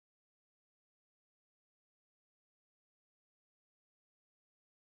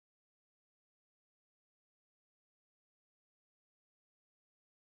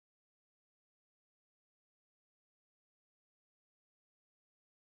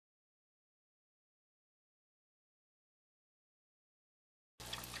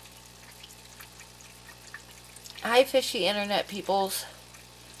Hi fishy internet peoples.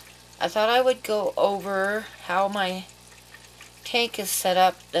 I thought I would go over how my tank is set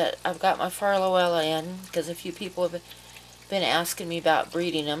up that I've got my Farlowella in, because a few people have been asking me about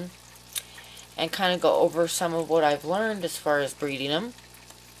breeding them, and kind of go over some of what I've learned as far as breeding them.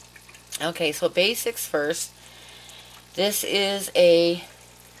 Okay, so basics first. This is a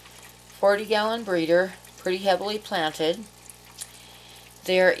 40-gallon breeder, pretty heavily planted.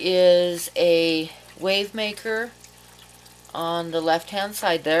 There is a wave maker on the left-hand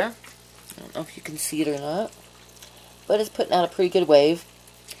side there. I don't know if you can see it or not, but it's putting out a pretty good wave.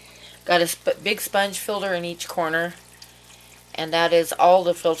 Got a big sponge filter in each corner, and that is all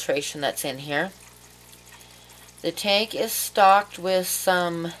the filtration that's in here. The tank is stocked with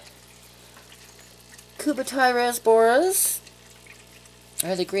some Kubatai rasboras,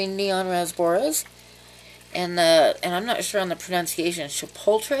 or the green neon rasboras, and I'm not sure on the pronunciation,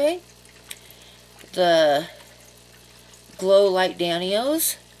 Chipotle, the glow light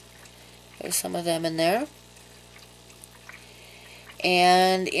Danios. There's some of them in there.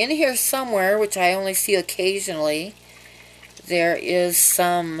 And in here somewhere, which I only see occasionally, there is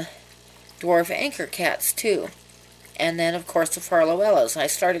some dwarf anchor cats too. And then of course the Farlowellas. I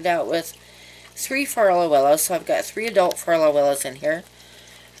started out with 3 Farlowellas, so I've got 3 adult Farlowellas in here.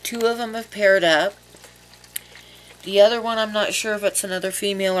 2 of them have paired up. The other one, I'm not sure if it's another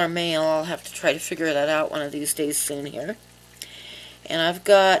female or male. I'll have to try to figure that out one of these days soon here. And I've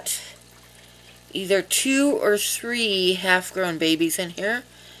got either 2 or 3 half-grown babies in here.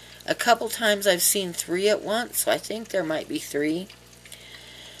 A couple times I've seen 3 at once, so I think there might be 3.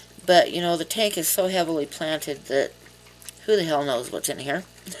 But, you know, the tank is so heavily planted that who the hell knows what's in here.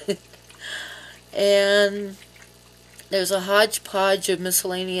 And there's a hodgepodge of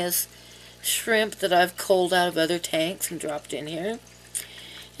miscellaneous shrimp that I've culled out of other tanks and dropped in here.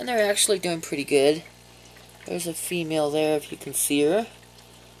 And they're actually doing pretty good. There's a female there if you can see her.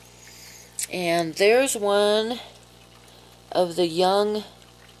 And there's one of the young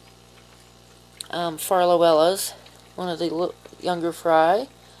Farlowellas, one of the younger fry,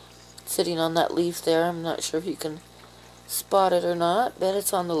 sitting on that leaf there. I'm not sure if you can spot it or not, but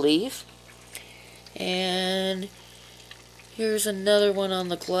it's on the leaf. And here's another one on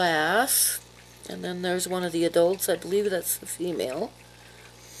the glass. And then there's one of the adults. I believe that's the female.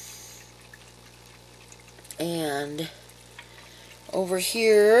 And over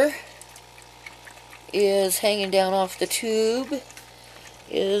here is hanging down off the tube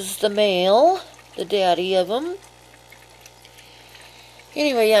is the male, the daddy of them.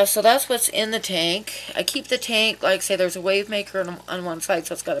 Anyway, yeah, so that's what's in the tank. I keep the tank, like I say, there's a wave maker on one side,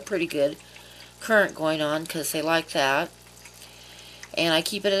 so it's got a pretty good current going on because they like that. And I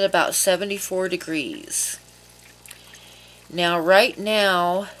keep it at about 74 degrees. Now, right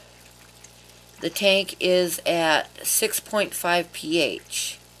now, the tank is at 6.5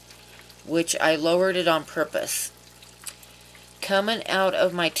 pH, which I lowered it on purpose. Coming out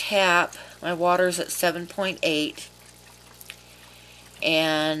of my tap, my water's at 7.8,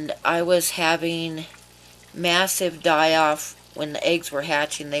 and I was having massive die-off when the eggs were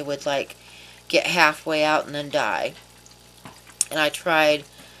hatching. They would, like, get halfway out and then die. And I tried,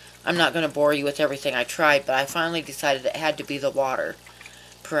 I'm not going to bore you with everything I tried, but I finally decided it had to be the water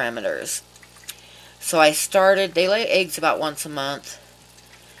parameters. So I started, they lay eggs about once a month,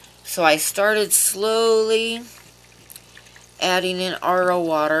 so I started slowly adding in RO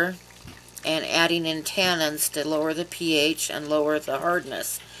water and adding in tannins to lower the pH and lower the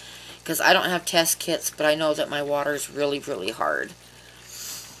hardness. Because I don't have test kits, but I know that my water is really, really hard.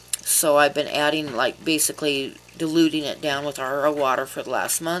 So I've been adding, like, basically diluting it down with RO water for the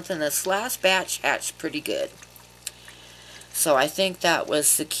last month, and this last batch hatched pretty good. So I think that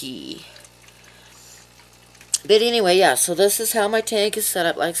was the key. But anyway, yeah, so this is how my tank is set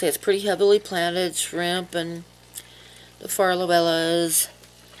up. Like I say, it's pretty heavily planted, shrimp and the Farlowellas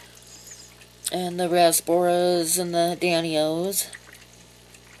and the rasboras and the Danios.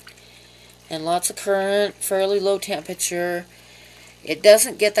 And lots of current, fairly low temperature. It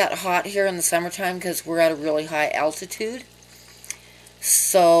doesn't get that hot here in the summertime because we're at a really high altitude.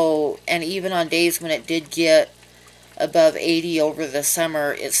 So, and even on days when it did get above 80 over the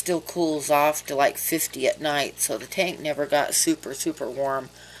summer, it still cools off to like 50 at night. So the tank never got super, super warm.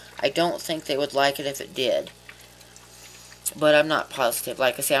 I don't think they would like it if it did. But I'm not positive.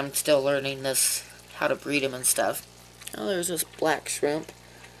 Like I say, I'm still learning this, how to breed them and stuff. Oh, there's this black shrimp.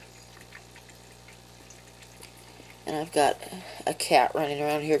 And I've got a cat running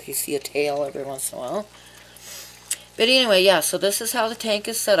around here if you see a tail every once in a while. But anyway, yeah, so this is how the tank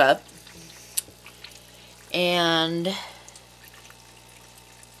is set up. And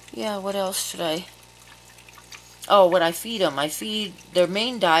yeah, what else should I Oh, what I feed them. Their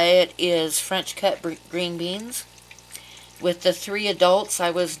main diet is French cut green beans. With the 3 adults, I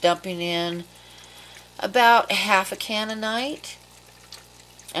was dumping in about half a can a night.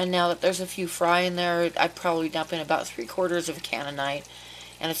 And now that there's a few fry in there, I probably dump in about 3/4 of a can a night.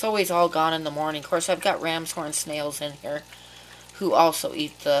 And it's always all gone in the morning. Of course, I've got ram's horn snails in here who also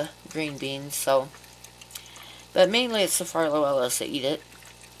eat the green beans. So, but mainly it's the Farlowellas that eat it.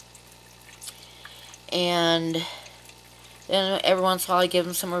 And then every once in a while I give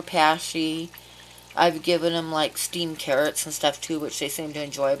them some rapashi. I've given them like steamed carrots and stuff too, which they seem to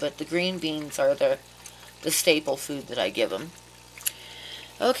enjoy. But the green beans are the staple food that I give them.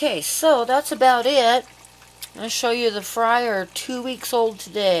 Okay, so that's about it. I'm going to show you the fry are 2 weeks old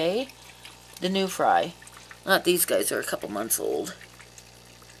today. The new fry. Not these guys, are a couple months old.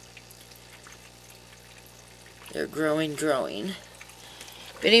 They're growing.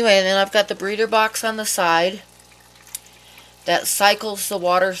 But anyway, then I've got the breeder box on the side that cycles the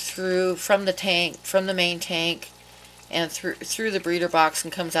water through from the tank, from the main tank, and through the breeder box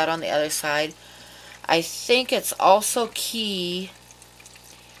and comes out on the other side. I think it's also key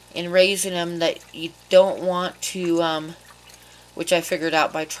in raising them that you don't want to, which I figured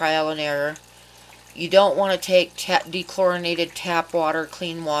out by trial and error, you don't want to take dechlorinated tap water,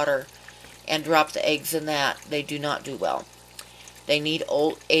 clean water, and drop the eggs in that. They do not do well. They need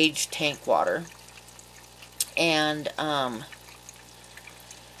old aged tank water. And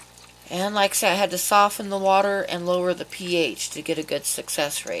like I said, I had to soften the water and lower the pH to get a good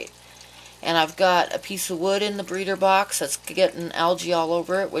success rate. And I've got a piece of wood in the breeder box that's getting algae all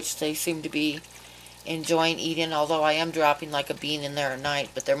over it, which they seem to be enjoying eating, although I am dropping like a bean in there at night,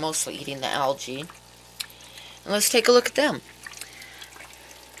 but they're mostly eating the algae. And let's take a look at them.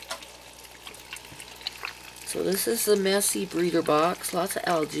 So this is the messy breeder box, lots of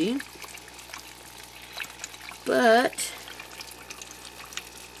algae. But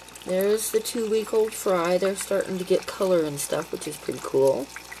there's the 2-week-old fry. They're starting to get color and stuff, which is pretty cool.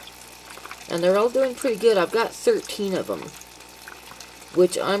 And they're all doing pretty good. I've got 13 of them,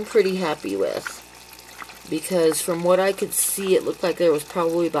 which I'm pretty happy with. Because from what I could see, it looked like there was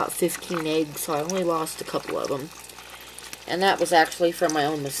probably about 15 eggs, so I only lost a couple of them. And that was actually from my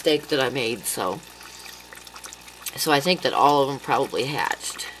own mistake that I made, so I think that all of them probably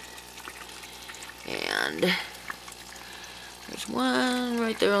hatched. And there's one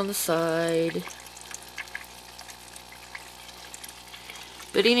right there on the side.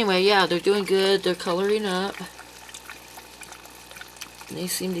 But anyway, yeah, they're doing good. They're coloring up. And they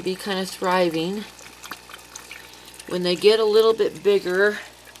seem to be kind of thriving. When they get a little bit bigger,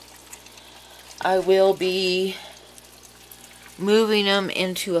 I will be moving them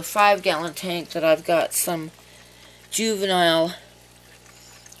into a 5-gallon tank that I've got some juvenile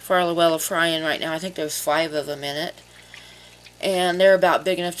Farlowella fry in right now. I think there's 5 of them in it. And they're about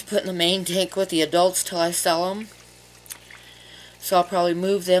big enough to put in the main tank with the adults till I sell them. So I'll probably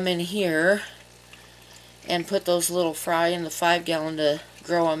move them in here and put those little fry in the 5-gallon to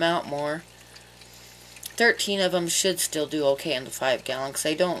grow them out more. 13 of them should still do okay in the 5-gallon because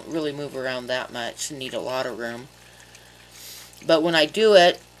they don't really move around that much and need a lot of room. But when I do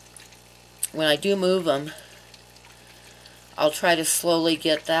move them, I'll try to slowly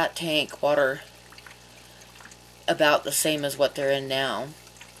get that tank water about the same as what they're in now,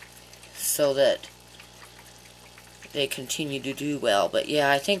 so that they continue to do well. But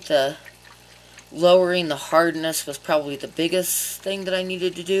yeah, I think the lowering the hardness was probably the biggest thing that I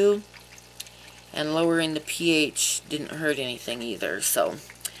needed to do, and lowering the pH didn't hurt anything either. So,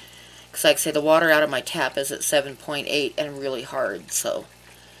 because like I say, the water out of my tap is at 7.8 and really hard, so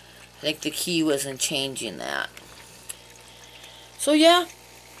I think the key was in changing that. So yeah,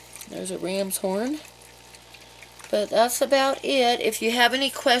 there's a ram's horn. But that's about it. If you have any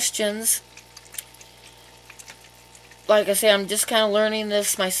questions, like I say, I'm just kind of learning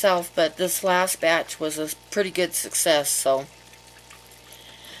this myself, but this last batch was a pretty good success. So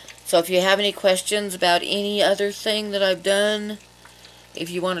if you have any questions about any other thing that I've done, if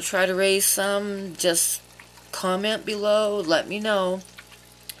you want to try to raise some, just comment below, let me know.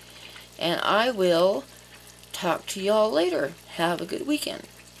 And I will talk to y'all later. Have a good weekend.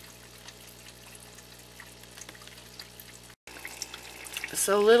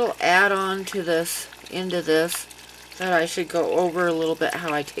 So a little add-on to this, into this, that I should go over a little bit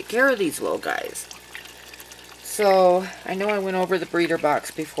how I take care of these little guys. So, I know I went over the breeder box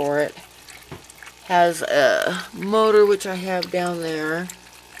before. It has a motor, which I have down there,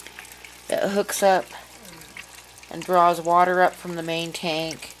 that hooks up and draws water up from the main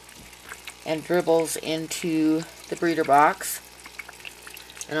tank and dribbles into the breeder box.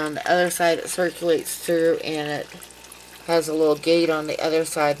 And on the other side it circulates through, and it has a little gate on the other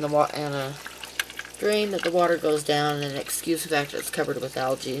side and a drain that the water goes down, and excuse the fact that it's covered with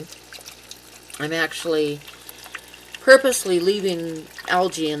algae. I'm actually purposely leaving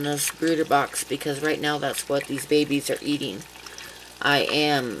algae in this brooder box because right now that's what these babies are eating. I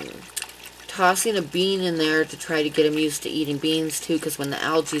am tossing a bean in there to try to get them used to eating beans too, because when the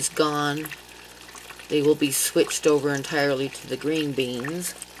algae's gone, they will be switched over entirely to the green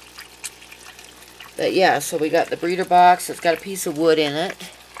beans. But yeah, so we got the breeder box. It's got a piece of wood in it,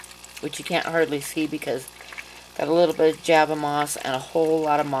 which you can't hardly see because it's got a little bit of Java moss and a whole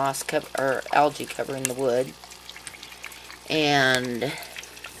lot of moss or algae covering the wood. And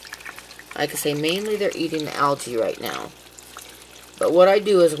like I say, mainly they're eating the algae right now. But what I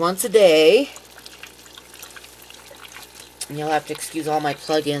do is once a day, and you'll have to excuse all my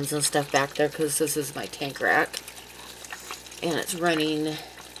plug-ins and stuff back there because this is my tank rack. And it's running,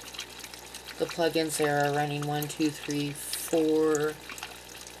 the plug-ins there are running 1, 2, 3, 4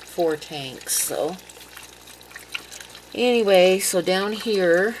 tanks. So anyway, so down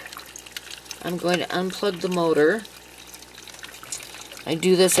here, I'm going to unplug the motor. I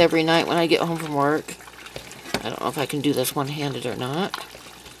do this every night when I get home from work. I don't know if I can do this one-handed or not.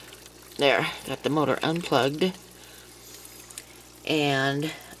 There, got the motor unplugged.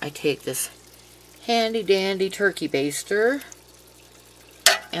 And I take this handy-dandy turkey baster,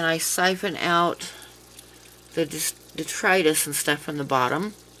 and I siphon out the detritus and stuff from the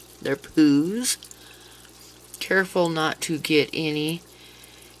bottom. Their poos. Careful not to get any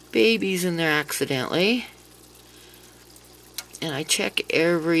babies in there accidentally. And I check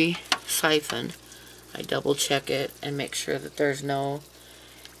every siphon. I double check it and make sure that there's no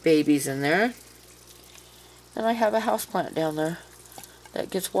babies in there. And I have a houseplant down there that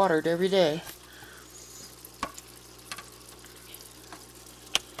gets watered every day.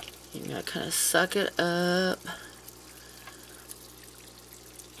 You gotta kind of suck it up.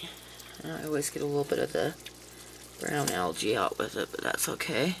 And I always get a little bit of the brown algae out with it, but that's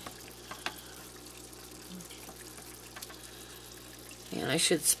okay. And I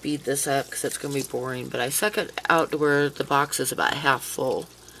should speed this up because it's going to be boring, but I suck it out to where the box is about half full.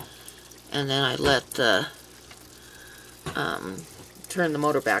 And then I let the, turn the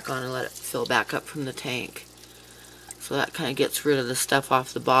motor back on and let it fill back up from the tank. So that kind of gets rid of the stuff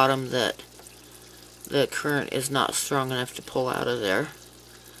off the bottom that the current is not strong enough to pull out of there.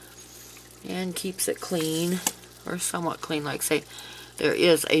 And keeps it clean, or somewhat clean. Like I say, there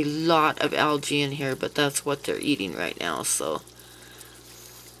is a lot of algae in here, but that's what they're eating right now, so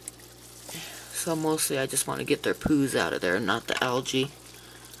mostly I just want to get their poos out of there, not the algae.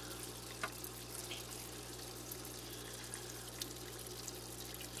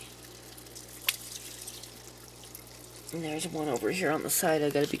 And there's one over here on the side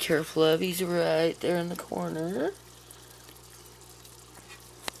I gotta be careful of. He's right there in the corner.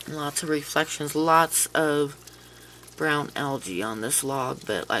 Lots of reflections, lots of brown algae on this log,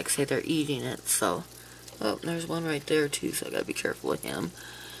 but like I say, they're eating it, so. Oh, there's one right there too, so I gotta be careful of him.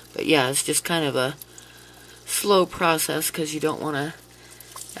 But yeah, it's just kind of a slow process because you don't want to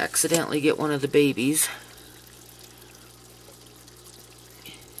accidentally get one of the babies.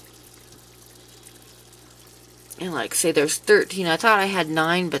 And like I say, there's 13. I thought I had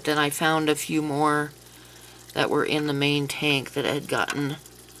 9, but then I found a few more that were in the main tank that had gotten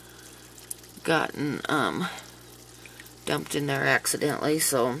dumped in there accidentally,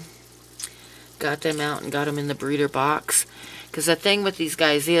 so got them out and got them in the breeder box. Because the thing with these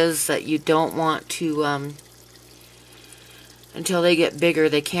guys is that you don't want to, until they get bigger,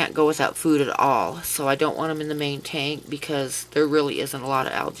 they can't go without food at all. So I don't want them in the main tank because there really isn't a lot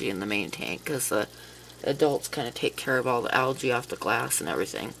of algae in the main tank because the adults kind of take care of all the algae off the glass and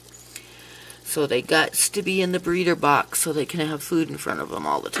everything. So they got to be in the breeder box so they can have food in front of them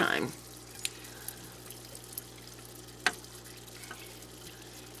all the time.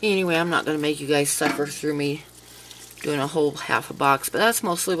 Anyway, I'm not going to make you guys suffer through me doing a whole half a box, but that's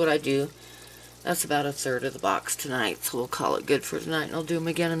mostly what I do. That's about a third of the box tonight, so we'll call it good for tonight, and I'll do them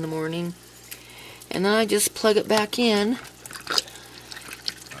again in the morning. And then I just plug it back in,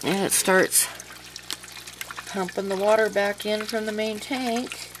 and it starts pumping the water back in from the main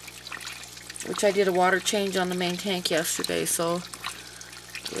tank, which I did a water change on the main tank yesterday, so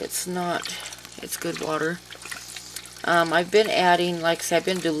it's good water. I've been adding, like I said, I've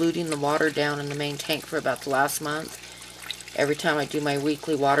been diluting the water down in the main tank for about the last month. Every time I do my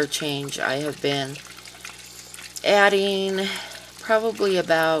weekly water change, I have been adding probably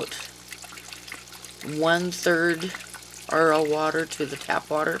about 1/3 RO water to the tap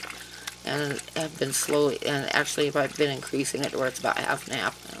water and have been slowly, and actually I've been increasing it to where it's about half and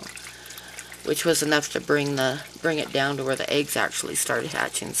half now, which was enough to bring it down to where the eggs actually started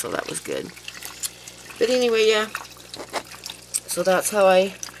hatching, so that was good. But anyway, yeah, so that's how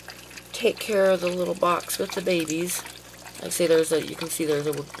I take care of the little box with the babies. Like I say, you can see there's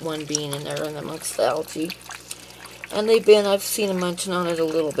one bean in there and amongst the algae. And I've seen them munching on it a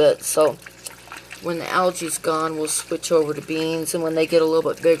little bit, so when the algae's gone, we'll switch over to beans, and when they get a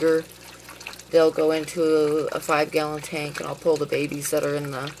little bit bigger, they'll go into a 5-gallon tank, and I'll pull the babies that are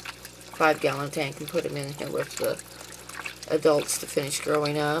in the 5-gallon tank and put them in here with the adults to finish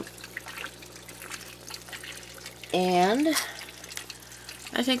growing up. And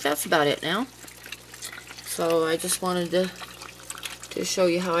I think that's about it now. So I just wanted to show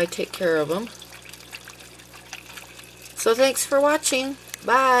you how I take care of them. So thanks for watching.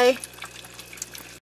 Bye.